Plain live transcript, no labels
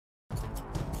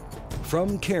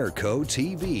From Careco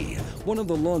TV, one of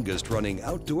the longest-running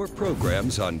outdoor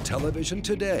programs on television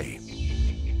today.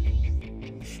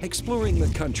 Exploring the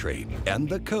country and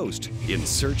the coast in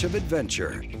search of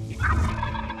adventure.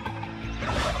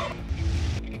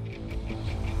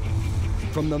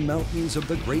 From the mountains of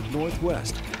the Great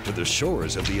Northwest to the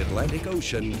shores of the Atlantic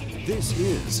Ocean, this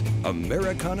is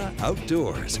Americana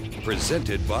Outdoors,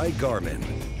 presented by Garmin.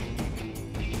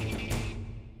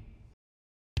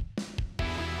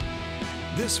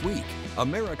 This week,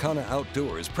 Americana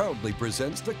Outdoors proudly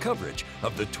presents the coverage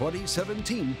of the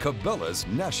 2017 Cabela's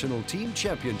National Team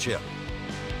Championship.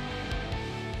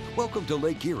 Welcome to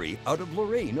Lake Erie out of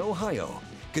Lorain, Ohio.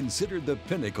 Considered the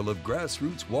pinnacle of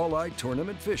grassroots walleye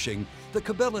tournament fishing, the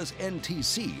Cabela's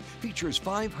NTC features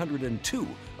 502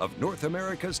 of North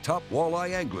America's top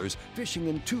walleye anglers fishing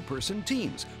in two-person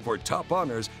teams for top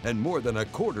honors and more than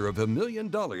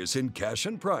 $250,000 in cash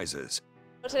and prizes.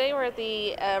 Today we're at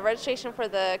the registration for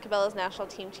the Cabela's National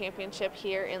Team Championship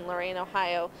here in Lorain,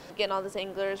 Ohio. Getting all these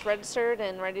anglers registered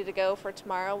and ready to go for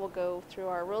tomorrow. We'll go through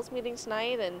our rules meeting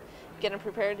tonight and get them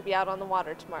prepared to be out on the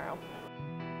water tomorrow.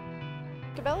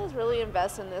 Cabela's really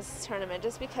invests in this tournament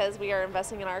just because we are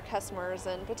investing in our customers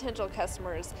and potential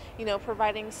customers. You know,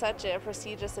 providing such a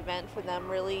prestigious event for them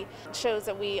really shows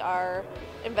that we are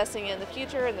investing in the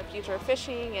future and the future of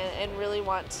fishing and really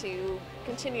want to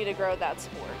continue to grow that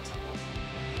sport.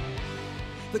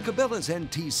 The Cabela's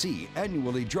NTC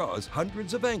annually draws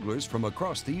hundreds of anglers from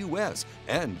across the U.S.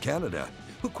 and Canada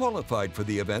who qualified for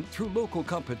the event through local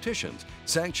competitions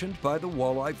sanctioned by the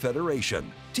Walleye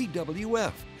Federation,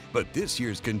 TWF. But this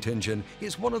year's contingent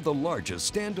is one of the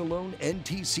largest standalone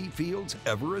NTC fields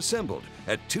ever assembled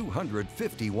at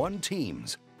 251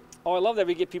 teams. Oh, I love that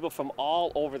we get people from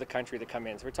all over the country to come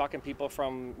in. So we're talking people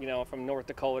from, from North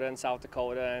Dakota and South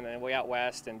Dakota and way out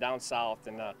west and down south.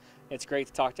 And it's great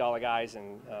to talk to all the guys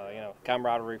and,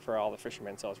 camaraderie for all the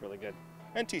fishermen, so it's really good.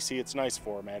 NTC, it's a nice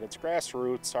format. It's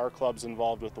grassroots. Our club's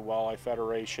involved with the Walleye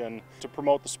Federation to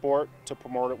promote the sport, to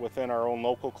promote it within our own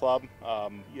local club.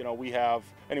 We have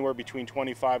anywhere between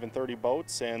 25 and 30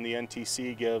 boats, and the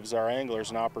NTC gives our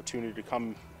anglers an opportunity to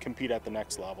come compete at the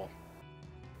next level.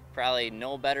 Probably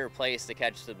no better place to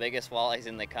catch the biggest walleyes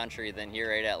in the country than here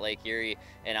right at Lake Erie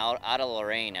and out of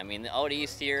Lorain. I mean, out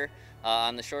east here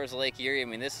on the shores of Lake Erie, I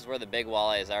mean, this is where the big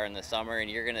walleyes are in the summer, and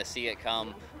you're going to see it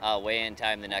come way in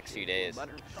time the next few days.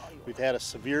 We've had a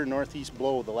severe northeast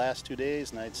blow the last 2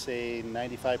 days, and I'd say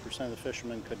 95% of the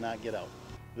fishermen could not get out.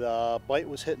 The bite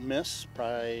was hit and miss,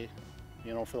 probably,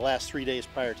 for the last 3 days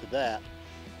prior to that.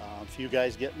 A few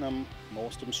guys getting them,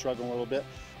 most of them struggling a little bit.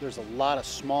 There's a lot of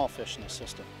small fish in the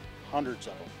system, hundreds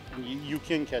of them. And you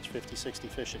can catch 50, 60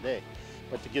 fish a day,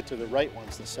 but to get to the right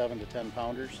ones, the 7 to 10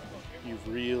 pounders, you've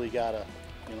really got to,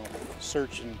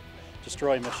 search and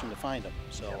destroy mission to find them.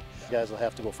 So you guys will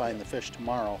have to go find the fish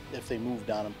tomorrow if they moved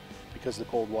on them because of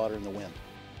the cold water and the wind.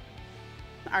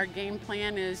 Our game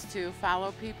plan is to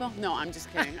follow people. No, I'm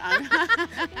just kidding.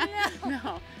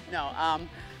 No.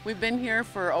 We've been here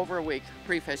for over a week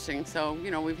pre-fishing, so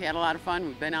we've had a lot of fun.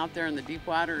 We've been out there in the deep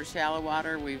water or shallow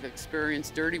water. We've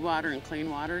experienced dirty water and clean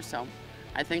water, so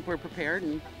I think we're prepared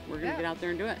and we're going to get out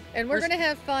there and do it. And we're going to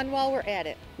have fun while we're at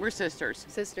it. We're sisters.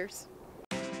 Sisters.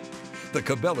 The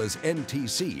Cabela's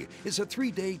NTC is a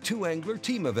 3-day, 2-angler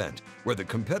team event where the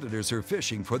competitors are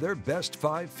fishing for their best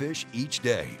 5 fish each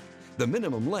day. The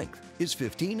minimum length is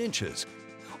 15 inches.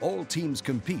 All teams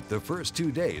compete the first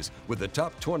 2 days, with the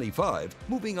top 25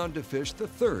 moving on to fish the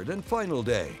 3rd and final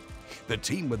day. The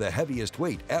team with the heaviest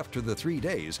weight after the 3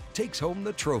 days takes home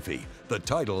the trophy, the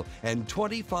title, and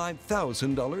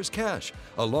 $25,000 cash,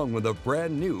 along with a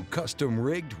brand new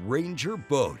custom-rigged Ranger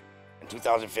boat. In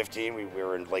 2015, we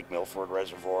were in Lake Milford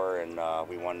Reservoir, and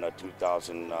we won the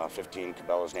 2015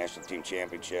 Cabela's National Team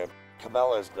Championship.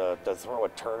 Cabela's to throw a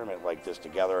tournament like this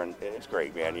together, and it's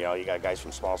great, man. You got guys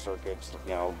from small circuits,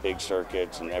 big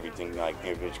circuits, and everything like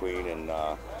in between. And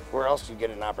where else do you get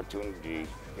an opportunity,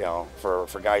 for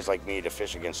guys like me to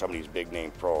fish against some of these big name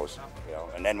pros,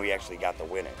 And then we actually got to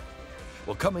win it.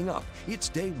 Well, coming up, it's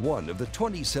day 1 of the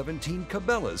 2017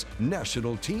 Cabela's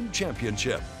National Team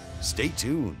Championship. Stay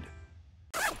tuned.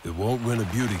 It won't win a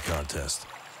beauty contest.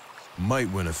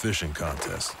 Might win a fishing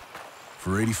contest.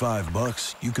 For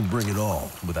 $85, you can bring it all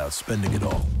without spending it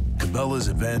all. Cabela's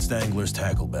Advanced Angler's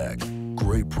Tackle Bag.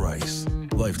 Great price.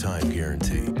 Lifetime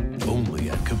guarantee.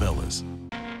 Only at Cabela's.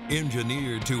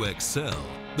 Engineered to excel,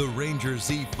 the Ranger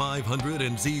Z500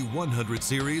 and Z100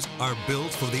 series are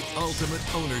built for the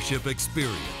ultimate ownership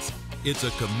experience. It's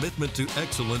a commitment to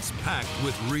excellence packed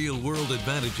with real-world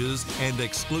advantages and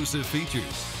exclusive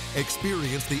features.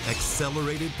 Experience the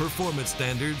accelerated performance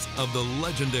standards of the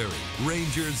legendary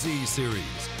Ranger Z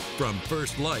series. From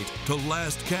first light to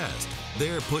last cast,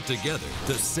 they're put together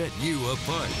to set you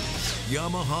apart.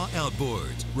 Yamaha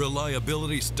Outboards.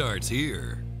 Reliability starts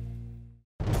here.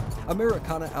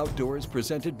 Americana Outdoors,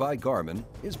 presented by Garmin,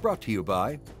 is brought to you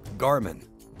by Garmin.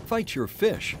 Fight your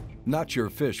fish, not your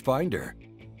fish finder.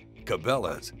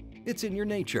 Cabela's. It's in your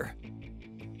nature.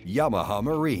 Yamaha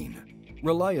Marine.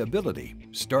 Reliability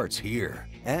starts here.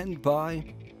 And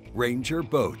by Ranger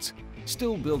Boats.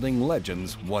 Still building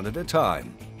legends one at a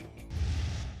time.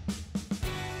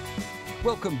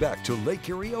 Welcome back to Lake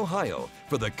Erie, Ohio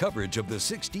for the coverage of the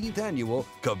 16th annual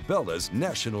Cabela's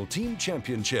National Team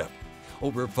Championship.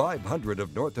 Over 500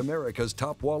 of North America's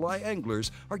top walleye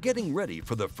anglers are getting ready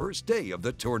for the first day of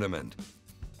the tournament.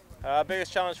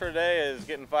 Biggest challenge for today is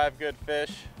getting 5 good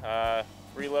fish,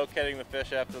 relocating the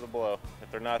fish after the blow.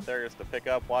 If they're not there, it's to pick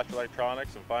up, watch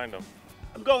electronics, and find them.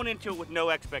 I'm going into it with no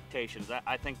expectations.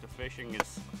 I think the fishing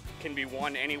can be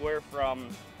won anywhere from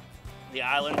the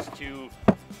islands to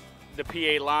the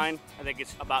PA line. I think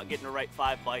it's about getting the right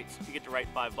 5 bites. If you get the right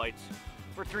 5 bites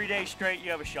for 3 days straight,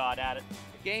 you have a shot at it.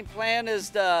 The game plan is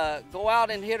to go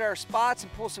out and hit our spots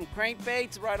and pull some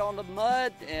crankbaits right on the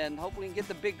mud, and hopefully we can get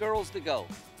the big girls to go.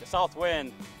 The south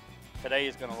wind today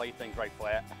is going to lay things right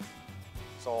flat,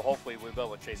 so hopefully we'll be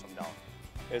able to chase them down.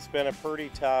 It's been a pretty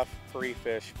tough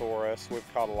pre-fish for us.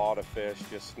 We've caught a lot of fish,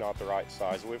 just not the right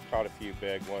size. We've caught a few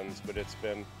big ones, but it's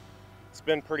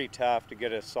been pretty tough to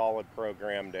get a solid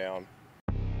program down.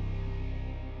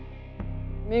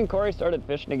 Me and Corey started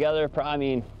fishing together,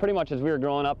 pretty much as we were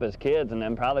growing up as kids, and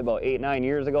then probably about 8-9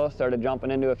 years ago started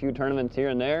jumping into a few tournaments here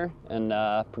and there, and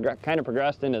kind of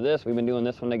progressed into this. We've been doing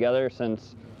this one together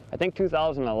since, I think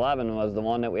 2011 was the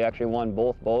one that we actually won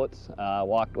both boats,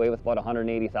 walked away with about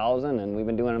 180,000, and we've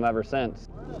been doing them ever since.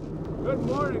 Good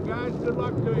morning, guys. Good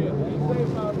luck to you. Be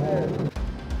safe out there.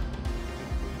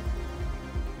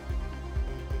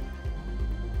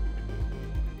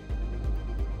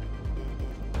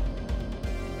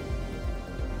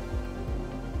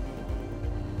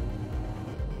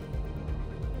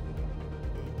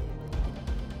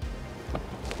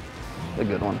 A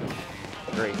good one.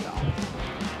 Great though.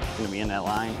 Gonna be in that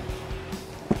line.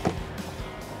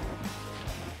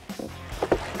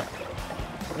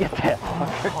 Get that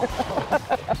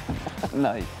fucker.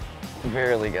 Nice.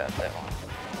 Barely got that one.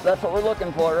 That's what we're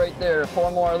looking for right there.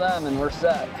 4 more of them and we're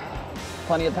set.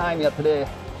 Plenty of time yet today.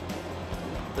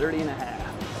 30 and a half.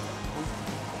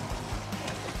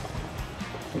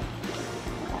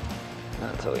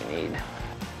 That's what we need. Yeah.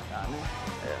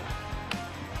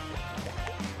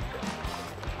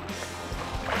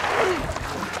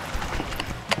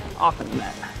 Off in the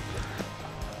net.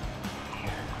 I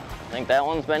think that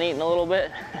one's been eating a little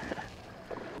bit.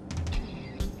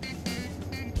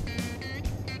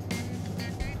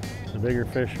 The bigger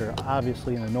fish are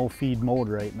obviously in a no feed mode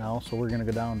right now, so we're gonna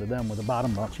go down to them with a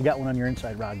bottom bunch. You got one on your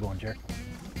inside rod going, Jer.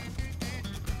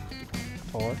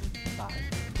 4, 5.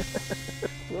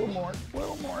 A little more, a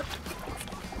little more.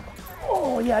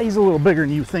 Oh yeah, he's a little bigger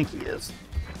than you think he is.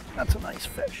 That's a nice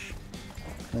fish.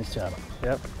 Nice job.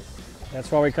 Yep. That's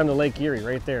why we come to Lake Erie,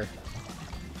 right there.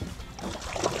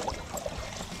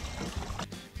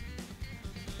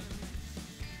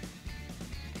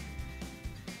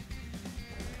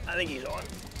 I think he's on.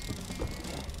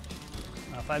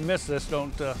 Now, if I miss this,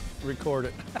 don't record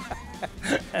it.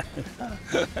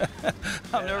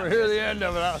 I'll never hear the end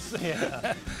of it. I'll see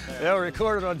it. They'll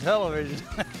record it on television.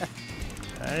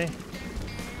 Ready?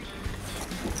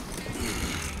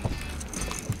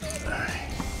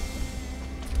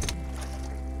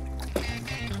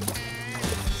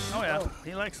 Oh yeah,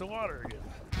 he likes the water again.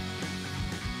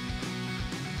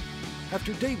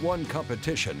 After day 1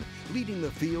 competition, leading the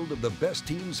field of the best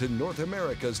teams in North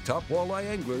America's top walleye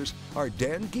anglers are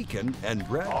Dan Geekin and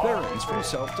Brad Behrens from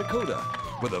South Dakota,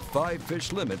 with a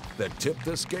 5-fish limit that tipped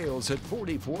the scales at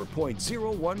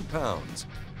 44.01 pounds.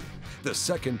 The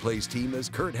second place team is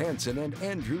Kurt Hansen and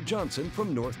Andrew Johnson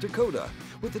from North Dakota,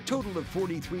 with a total of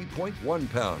 43.1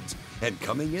 pounds. And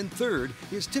coming in third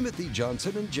is Timothy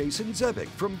Johnson and Jason Zebick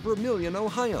from Vermilion,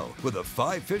 Ohio, with a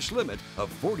 5-fish limit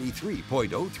of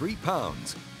 43.03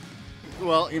 pounds.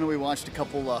 Well, we watched a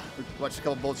couple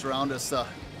boats around us,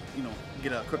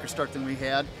 get a quicker start than we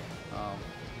had.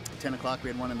 10 o'clock we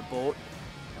had one in the boat.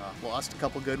 Lost a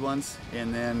couple good ones,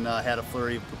 and then had a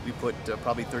flurry. We put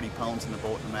probably 30 pounds in the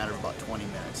boat in a matter of about 20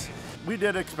 minutes. We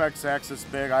did expect sacks this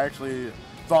big. I actually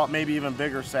thought maybe even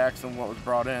bigger sacks than what was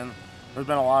brought in. There's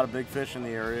been a lot of big fish in the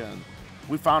area, and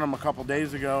we found them a couple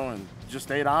days ago and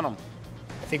just ate on them.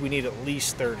 I think we need at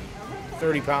least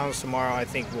 30 pounds tomorrow. I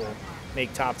think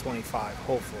make top 25,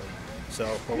 hopefully. So,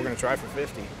 but we're going to try for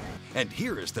 50. And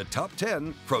here is the top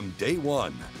 10 from day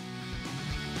one.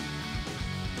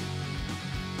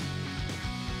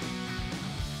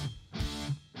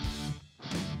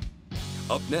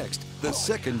 Up next, the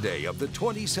second day of the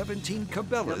 2017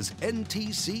 Cabela's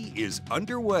NTC is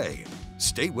underway.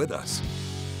 Stay with us.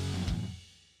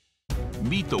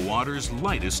 Meet the water's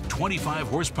lightest 25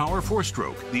 horsepower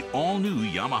four-stroke, the all-new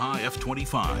Yamaha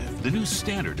F25, the new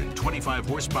standard and 25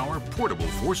 horsepower portable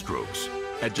four-strokes.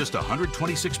 At just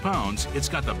 126 pounds, it's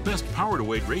got the best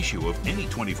power-to-weight ratio of any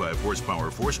 25 horsepower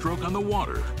four-stroke on the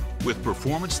water. With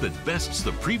performance that bests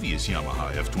the previous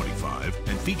Yamaha F25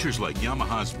 and features like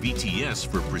Yamaha's VTS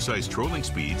for precise trolling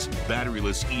speeds,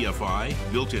 batteryless EFI,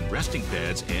 built-in resting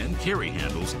pads, and carry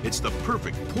handles, it's the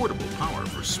perfect portable power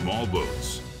for small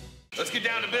boats. Let's get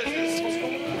down to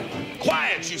business.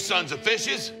 Quiet, you sons of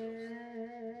fishes.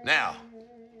 Now,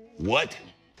 what?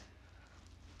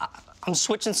 I'm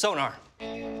switching sonar.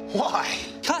 Why?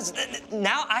 Because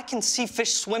now I can see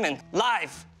fish swimming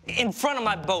live in front of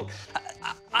my boat.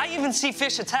 I even see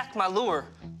fish attack my lure.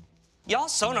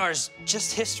 Y'all's sonar's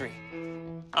just history.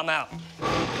 I'm out.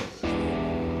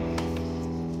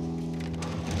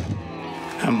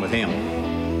 I'm with him.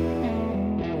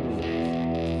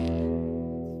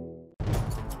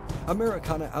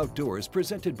 Americana Outdoors,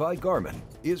 presented by Garmin,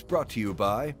 is brought to you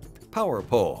by Power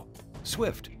Pole,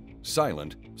 Swift,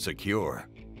 Silent, Secure,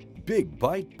 Big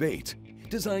Bite Bait,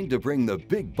 designed to bring the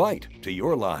big bite to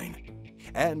your line,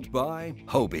 and by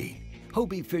Hobie,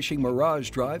 Hobie Fishing Mirage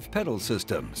Drive pedal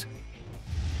systems.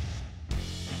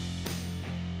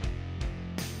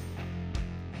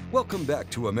 Welcome back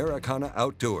to Americana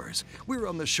Outdoors. We're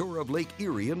on the shore of Lake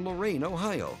Erie in Lorain,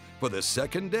 Ohio, for the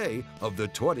second day of the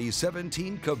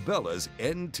 2017 Cabela's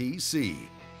NTC.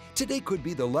 Today could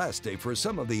be the last day for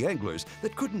some of the anglers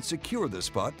that couldn't secure the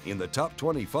spot in the top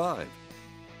 25.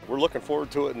 We're looking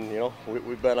forward to it, and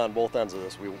we've been on both ends of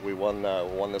this. We won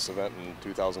this event in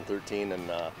 2013,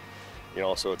 and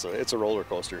so it's a roller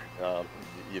coaster.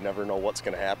 You never know what's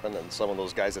going to happen, and some of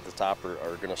those guys at the top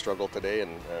are going to struggle today,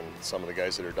 and some of the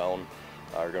guys that are down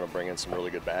are going to bring in some really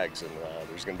good bags, and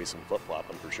there's going to be some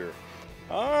flip-flopping for sure.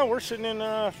 We're sitting in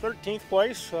 13th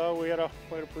place. We had a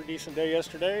pretty decent day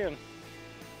yesterday, and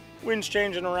wind's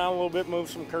changing around a little bit,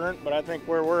 moved some current, but I think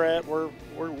where we're at,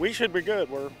 we should be good.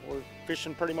 We're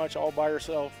fishing pretty much all by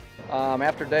ourselves.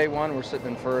 After day one, we're sitting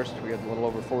in first. We had a little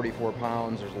over 44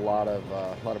 pounds. There's a lot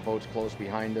of boats close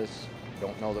behind us.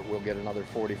 Don't know that we'll get another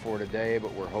 44 today,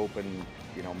 but we're hoping,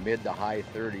 mid to high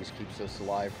 30s keeps us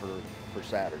alive for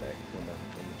Saturday when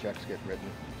the checks get written.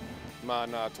 I'm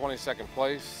on 22nd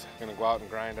place. Gonna go out and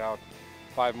grind out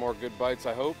 5 more good bites,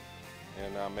 I hope,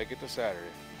 and make it to Saturday.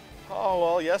 Oh,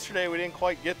 well, yesterday we didn't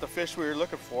quite get the fish we were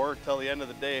looking for until the end of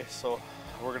the day, so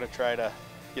we're gonna try to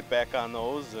get back on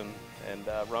those and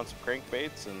run some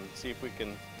crankbaits and see if we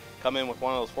can come in with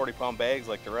one of those 40-pound bags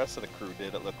like the rest of the crew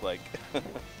did, it looked like.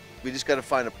 We just got to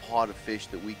find a pod of fish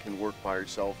that we can work by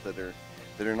ourselves that are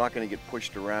not going to get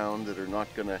pushed around, that are not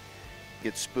going to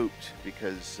get spooked,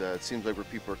 because it seems like where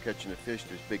people are catching the fish,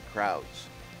 there's big crowds.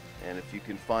 And if you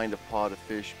can find a pod of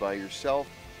fish by yourself,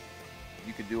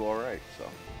 you could do all right. So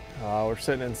we're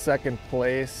sitting in second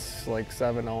place, like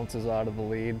 7 ounces out of the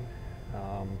lead.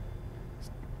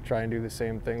 Try and do the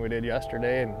same thing we did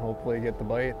yesterday and hopefully get the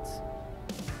bites.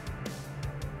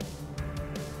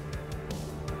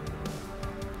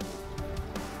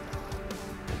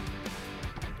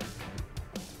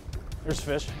 There's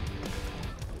fish.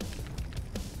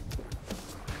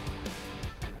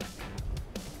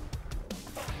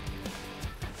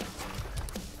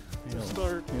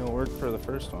 You'll work for the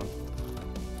first one.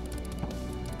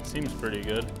 Seems pretty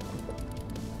good.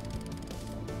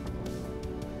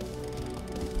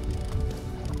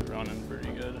 Running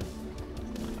pretty good.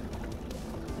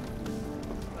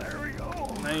 There we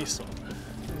go. Nice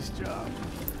one. Nice job.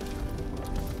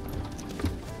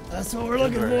 That's what we're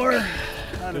looking for.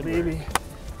 Not a baby.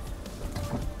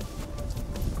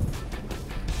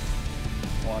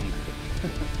 One.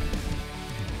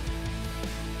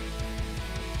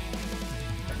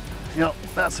 Yep,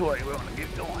 that's the way we want to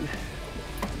get going.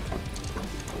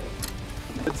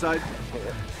 Inside?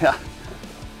 Yeah.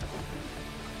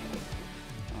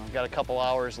 Got a couple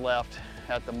hours left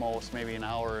at the most, maybe an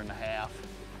hour and a half.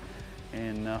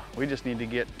 And we just need to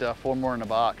get 4 more in the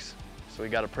box. So we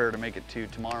got a prayer to make it to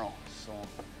tomorrow. So,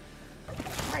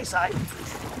 Right side.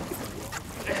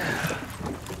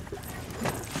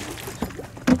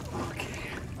 Okay,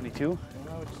 22?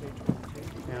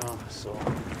 Yeah, so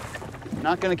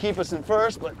not gonna keep us in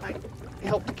first, but might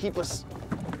help to keep us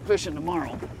fishing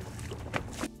tomorrow.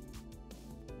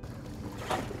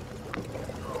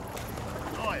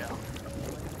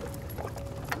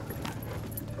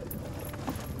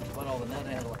 Oh, the net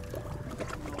handler.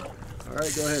 All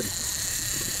right, go ahead.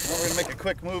 Well, we're gonna make a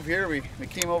quick move here. We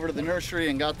came over to the nursery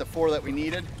and got the 4 that we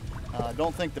needed.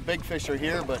 Don't think the big fish are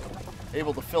here, but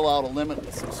able to fill out a limit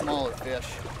with some smaller fish.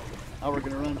 Now we're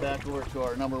gonna run back over to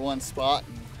our #1 spot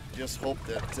and just hope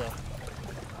that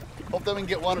we can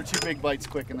get 1 or 2 big bites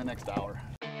quick in the next hour.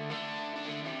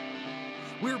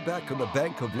 We're back on the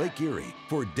bank of Lake Erie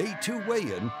for Day 2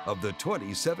 weigh-in of the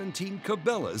 2017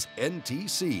 Cabela's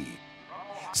NTC.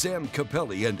 Sam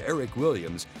Capelli and Eric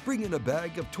Williams bring in a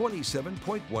bag of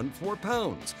 27.14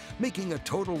 pounds, making a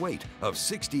total weight of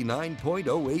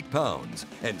 69.08 pounds,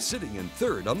 and sitting in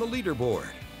 3rd on the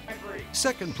leaderboard.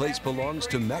 Second place belongs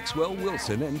to Maxwell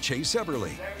Wilson and Chase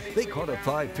Eberly. They caught a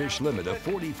 5-fish limit of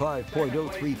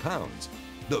 45.03 pounds,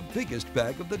 the biggest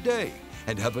bag of the day,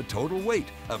 and have a total weight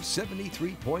of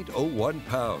 73.01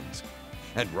 pounds.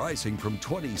 And rising from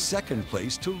 22nd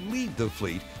place to lead the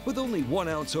fleet with only 1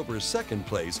 ounce over 2nd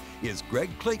place is Greg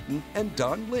Clayton and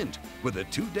Don Lint with a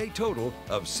 2-day total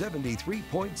of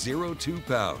 73.02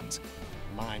 pounds.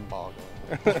 Mind-boggling.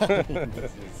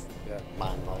 This is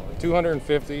mind-boggling.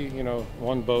 250,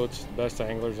 one boat's the best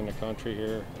anglers in the country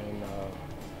here, and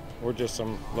we're just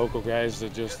some local guys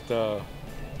that just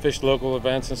fished local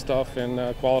events and stuff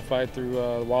and qualified through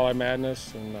Walleye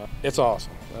Madness, and it's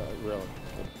awesome, really.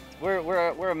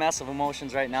 We're a mess of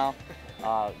emotions right now.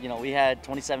 We had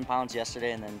 27 pounds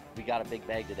yesterday, and then we got a big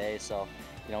bag today. So,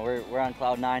 we're on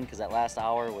cloud 9 because that last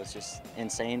hour was just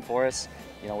insane for us.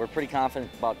 We're pretty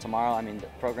confident about tomorrow. I mean, the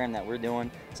program that we're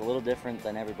doing, it's a little different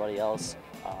than everybody else.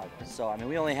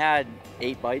 We only had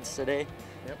 8 bites today,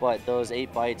 but those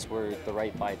 8 bites were the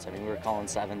right bites. I mean, we were calling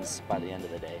 7s by the end of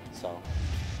the day. So.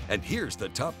 And here's the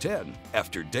top 10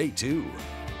 after Day 2.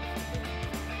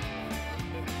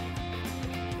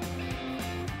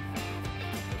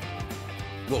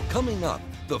 Well, coming up,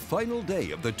 the final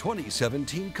day of the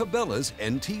 2017 Cabela's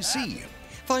NTC.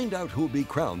 Find out who'll be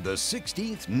crowned the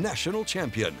 16th national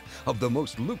champion of the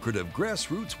most lucrative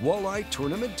grassroots walleye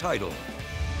tournament title.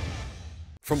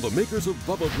 From the makers of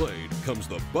Bubba Blade comes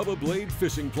the Bubba Blade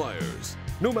Fishing Pliers.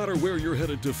 No matter where you're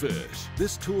headed to fish,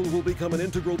 this tool will become an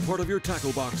integral part of your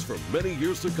tackle box for many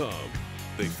years to come.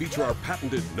 They feature our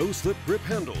patented no-slip grip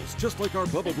handles, just like our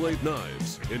Bubba Blade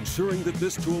knives, ensuring that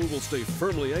this tool will stay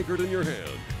firmly anchored in your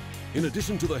hand. In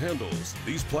addition to the handles,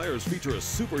 these pliers feature a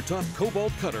super tough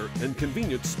cobalt cutter and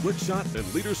convenient split shot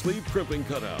and leader sleeve crimping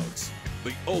cutouts.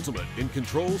 The ultimate in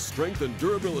control, strength, and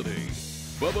durability.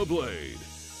 Bubba Blade.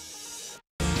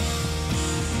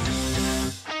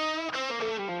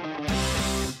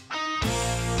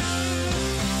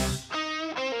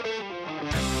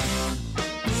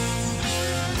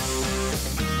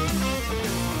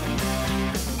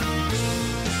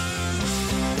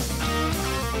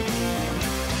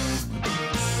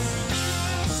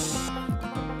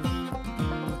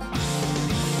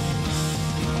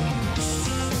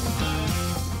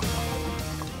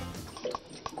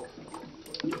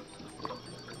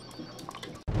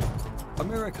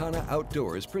 Americana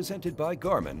Outdoors, presented by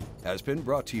Garmin, has been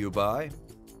brought to you by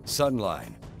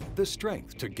Sunline, the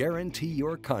strength to guarantee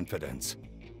your confidence;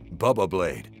 Bubba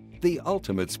Blade, the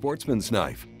ultimate sportsman's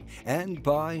knife; and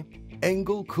by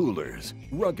Angle Coolers,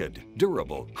 rugged,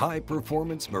 durable,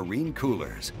 high-performance marine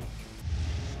coolers.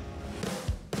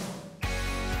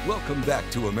 Welcome back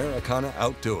to Americana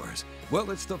Outdoors.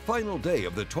 Well, it's the final day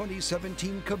of the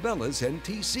 2017 Cabela's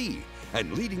NTC,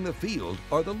 and leading the field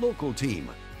are the local team,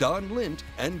 Don Lint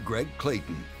and Greg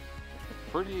Clayton.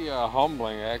 Pretty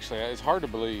humbling, actually. It's hard to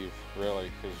believe, really,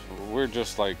 because we're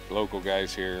just like local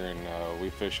guys here, and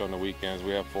we fish on the weekends.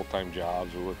 We have full-time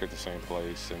jobs. We work at the same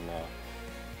place, and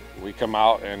we come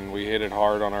out and we hit it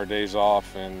hard on our days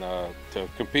off. And to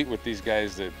compete with these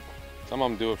guys that some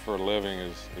of them do it for a living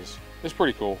is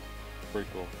pretty cool. Pretty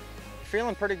cool.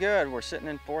 Feeling pretty good. We're sitting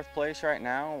in 4th place right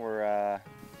now. We're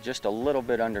just a little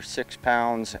bit under 6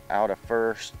 pounds out of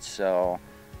 1st, so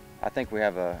I think we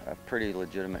have a pretty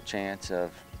legitimate chance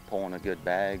of pulling a good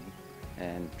bag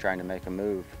and trying to make a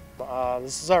move.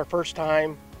 This is our first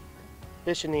time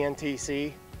fishing the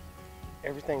NTC.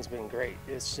 Everything's been great.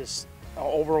 It's just an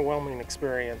overwhelming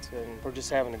experience, and we're just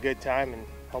having a good time and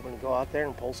hoping to go out there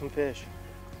and pull some fish.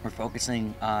 We're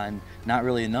focusing on not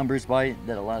really a numbers bite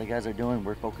that a lot of guys are doing.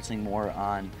 We're focusing more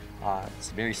on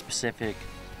very specific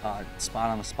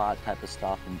spot on the spot type of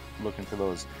stuff and looking for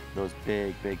those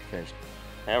big fish.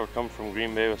 Yeah, we're coming from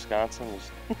Green Bay, Wisconsin.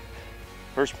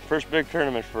 First big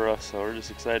tournament for us, so we're just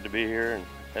excited to be here and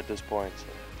at this point.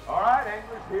 So. All right,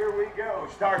 anglers, here we go.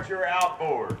 Start your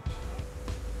outboard.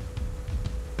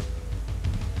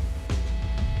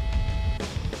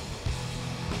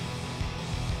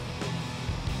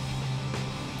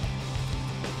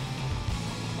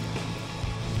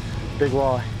 big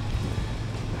walleye.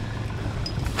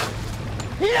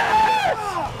 Yes!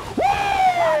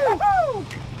 Woo!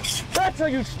 That's how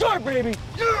you start, baby.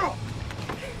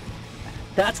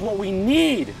 That's what we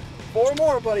need. 4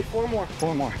 more, buddy, 4 more.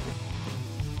 4 more.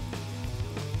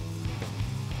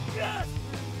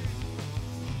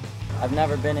 I've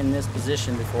never been in this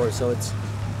position before, so it's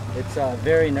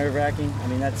very nerve-wracking. I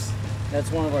mean, that's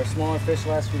one of our smaller fish the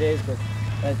last few days, but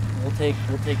we'll take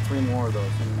 3 more of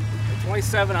those.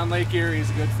 27 on Lake Erie is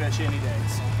a good fish any day.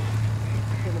 So.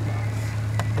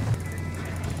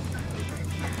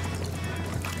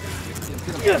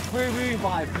 Yes, baby.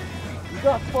 5. You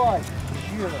got 5.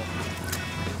 Yeah.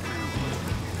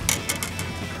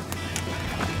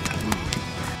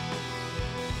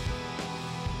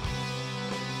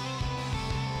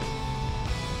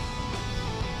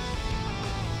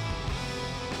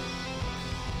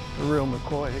 The real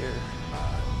McCoy here.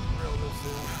 Reel this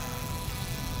in.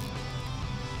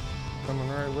 Coming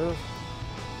right with us.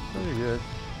 Pretty good.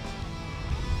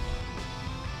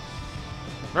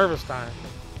 Nervous time.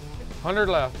 100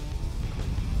 left.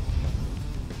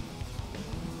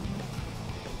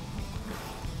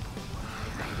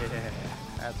 Yeah,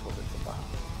 that's what it's about.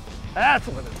 That's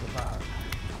what it's about.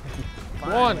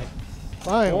 Finally.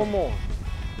 Finally. 1 more.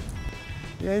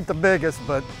 You ain't the biggest,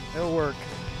 but it'll work.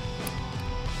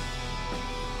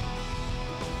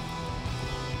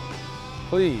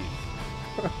 Please.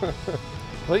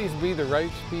 Please be the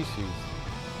right species.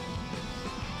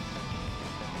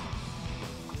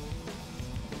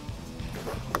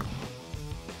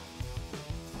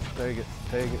 Take it,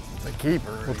 take it. It's a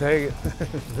keeper. We'll take it.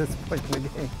 This point in the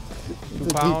game.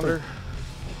 2-pounder.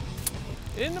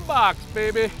 In the box,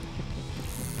 baby.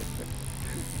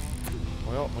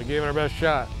 Well, we gave it our best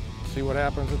shot. See what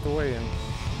happens at the weigh-in.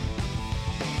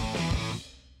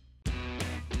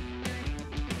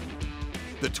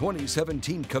 The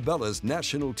 2017 Cabela's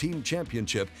National Team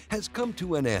Championship has come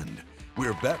to an end.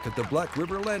 We're back at the Black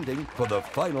River Landing for the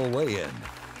final weigh-in.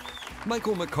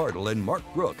 Michael McCardle and Mark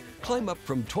Brook climb up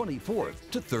from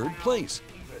 24th to 3rd place.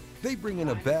 They bring in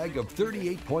a bag of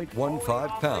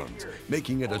 38.15 pounds,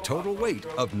 making it a total weight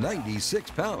of 96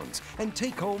 pounds, and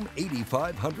take home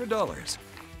 $8,500.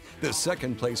 The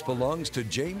 2nd place belongs to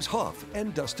James Hoff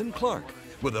and Dustin Clark.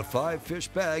 With a 5-fish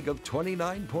bag of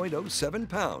 29.07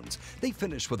 pounds, they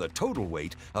finish with a total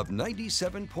weight of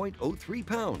 97.03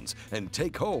 pounds and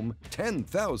take home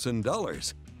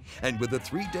 $10,000. And with a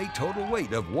 3-day total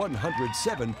weight of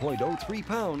 107.03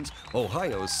 pounds,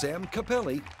 Ohio's Sam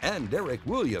Capelli and Eric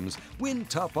Williams win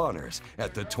top honors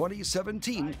at the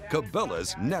 2017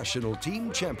 Cabela's National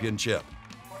Team Championship.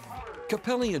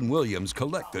 Capelli and Williams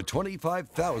collect the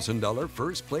 $25,000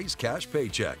 first place cash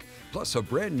paycheck, plus a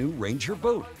brand new Ranger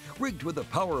boat, rigged with a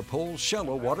power pole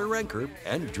shallow water anchor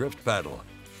and drift paddle.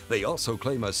 They also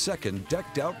claim a 2nd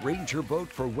decked out Ranger boat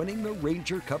for winning the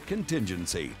Ranger Cup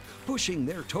contingency, pushing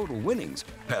their total winnings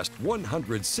past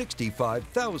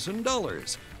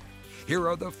 $165,000. Here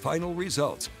are the final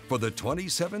results for the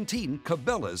 2017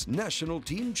 Cabela's National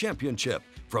Team Championship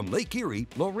from Lake Erie,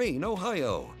 Lorain,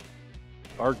 Ohio.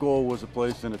 Our goal was to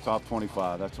place in the top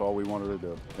 25. That's all we wanted to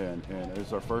do. And it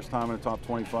was our first time in the top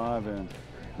 25, and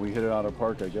we hit it out of the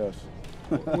park, I guess.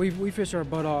 we fish our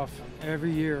butt off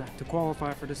every year to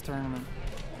qualify for this tournament.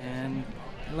 And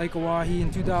Lake Oahe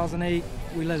in 2008,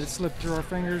 we let it slip through our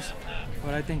fingers,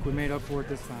 but I think we made up for it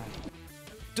this time.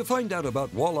 To find out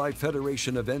about Walleye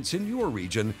Federation events in your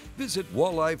region, visit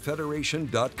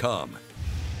walleyefederation.com.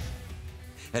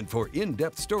 And for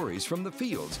in-depth stories from the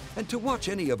fields and to watch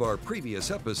any of our previous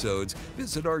episodes,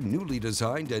 visit our newly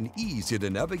designed and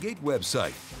easy-to-navigate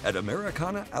website at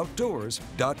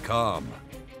americanaaoutdoors.com.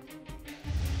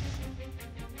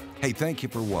 Hey, thank you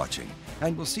for watching,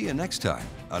 and we'll see you next time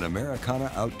on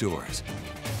Americana Outdoors.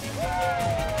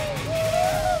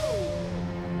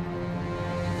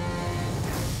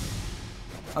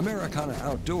 Americana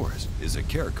Outdoors is a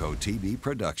Careco TV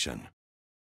production.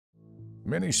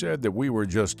 Many said that we were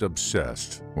just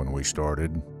obsessed when we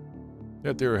started,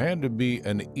 that there had to be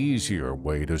an easier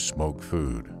way to smoke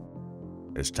food.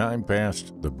 As time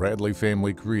passed, the Bradley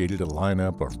family created a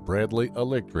lineup of Bradley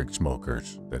electric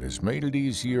smokers that has made it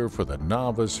easier for the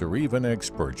novice or even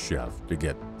expert chef to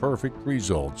get perfect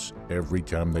results every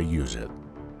time they use it.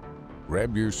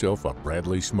 Grab yourself a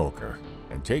Bradley smoker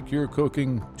and take your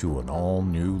cooking to an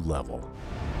all-new level.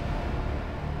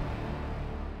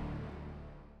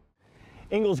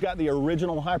 Engel's got the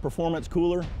original high-performance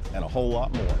cooler and a whole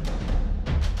lot more.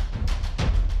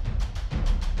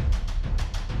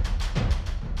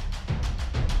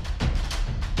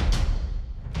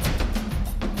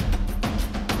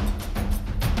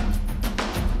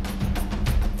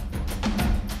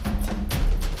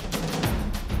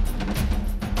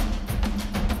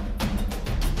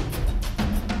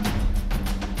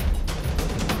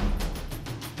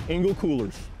 Engel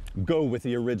coolers. Go with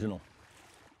the original.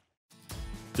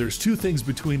 There's two things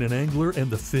between an angler and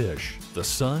the fish, the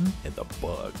sun and the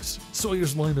bugs.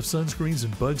 Sawyer's line of sunscreens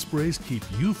and bug sprays keep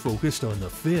you focused on the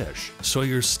fish.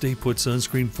 Sawyer's Stay Put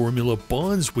sunscreen formula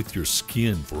bonds with your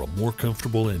skin for a more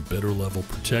comfortable and better level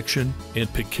protection. And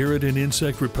picaridin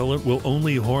insect repellent will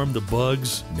only harm the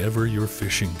bugs, never your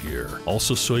fishing gear.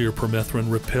 Also, Sawyer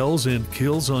permethrin repels and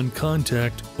kills on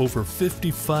contact over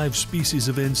 55 species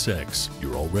of insects.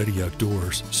 You're already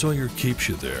outdoors. Sawyer keeps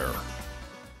you there.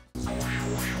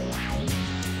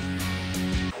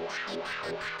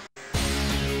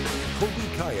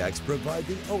 Hobie kayaks provide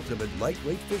the ultimate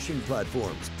lightweight fishing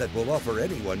platforms that will offer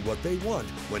anyone what they want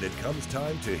when it comes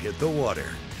time to hit the water.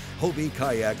 Hobie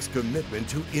kayaks' commitment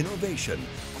to innovation,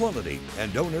 quality,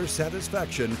 and owner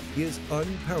satisfaction is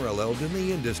unparalleled in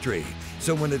the industry.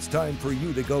 So when it's time for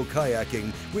you to go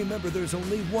kayaking, remember there's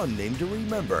only one name to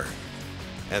remember,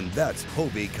 and that's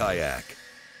Hobie Kayak.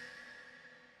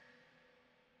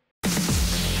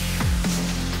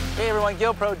 Hey everyone,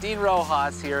 GoPro Dean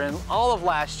Rojas here, and all of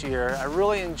last year I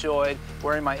really enjoyed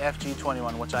wearing my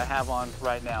FG21, which I have on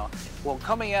right now. Well,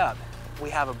 coming up, we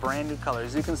have a brand new color.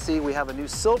 As you can see, we have a new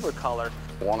silver color.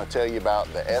 I want to tell you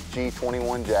about the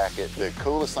FG21 jacket. The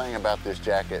coolest thing about this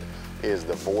jacket is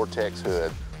the Vortex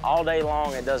hood. All day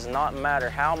long, it does not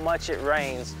matter how much it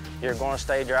rains, you're going to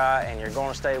stay dry and you're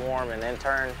going to stay warm, and in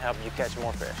turn help you catch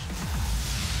more fish.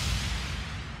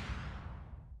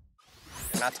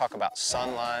 When I talk about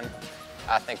Sunline,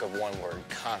 I think of one word: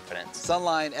 confidence.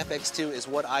 Sunline FX2 is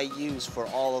what I use for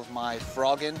all of my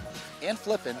frogging and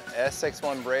flipping.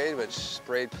 SX1 braid, which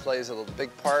braid plays a big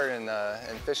part in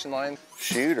fishing line.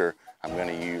 Shooter, I'm going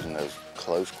to use in those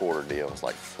close quarter deals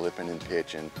like flipping and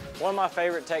pitching. One of my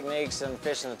favorite techniques in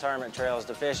fishing the tournament trail is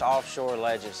to fish offshore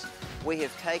ledges. We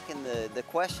have taken the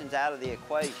questions out of the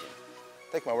equation.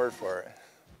 Take my word for it.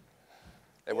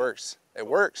 It works. It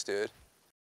works, dude.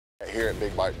 Here at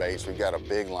Big Bite Baits, we've got a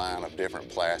big line of different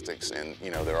plastics, and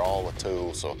you know, they're all a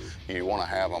tool, so you want to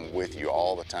have them with you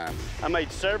all the time. I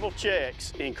made several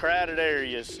checks in crowded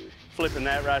areas flipping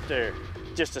that right there.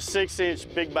 Just a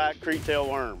 6-inch Big Bite creek-tail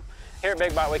worm. Here at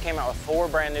Big Bite, we came out with 4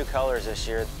 brand new colors this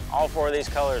year. All 4 of these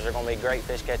colors are going to be great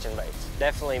fish catching baits.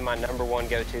 Definitely my #1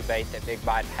 go-to bait that Big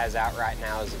Bite has out right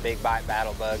now is the Big Bite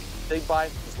Battle Bug. Big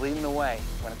Bite is leading the way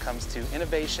when it comes to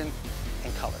innovation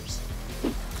and colors.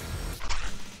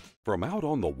 From out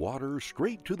on the water,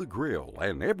 straight to the grill,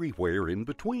 and everywhere in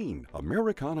between,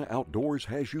 Americana Outdoors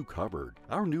has you covered.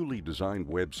 Our newly designed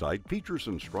website features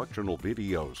instructional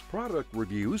videos, product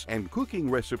reviews, and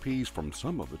cooking recipes from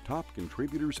some of the top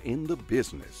contributors in the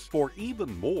business. For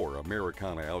even more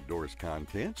Americana Outdoors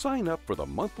content, sign up for the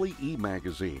monthly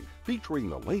e-magazine, featuring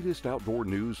the latest outdoor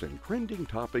news and trending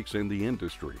topics in the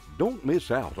industry. Don't miss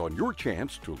out on your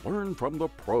chance to learn from the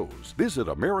pros. Visit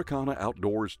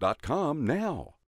AmericanaOutdoors.com now.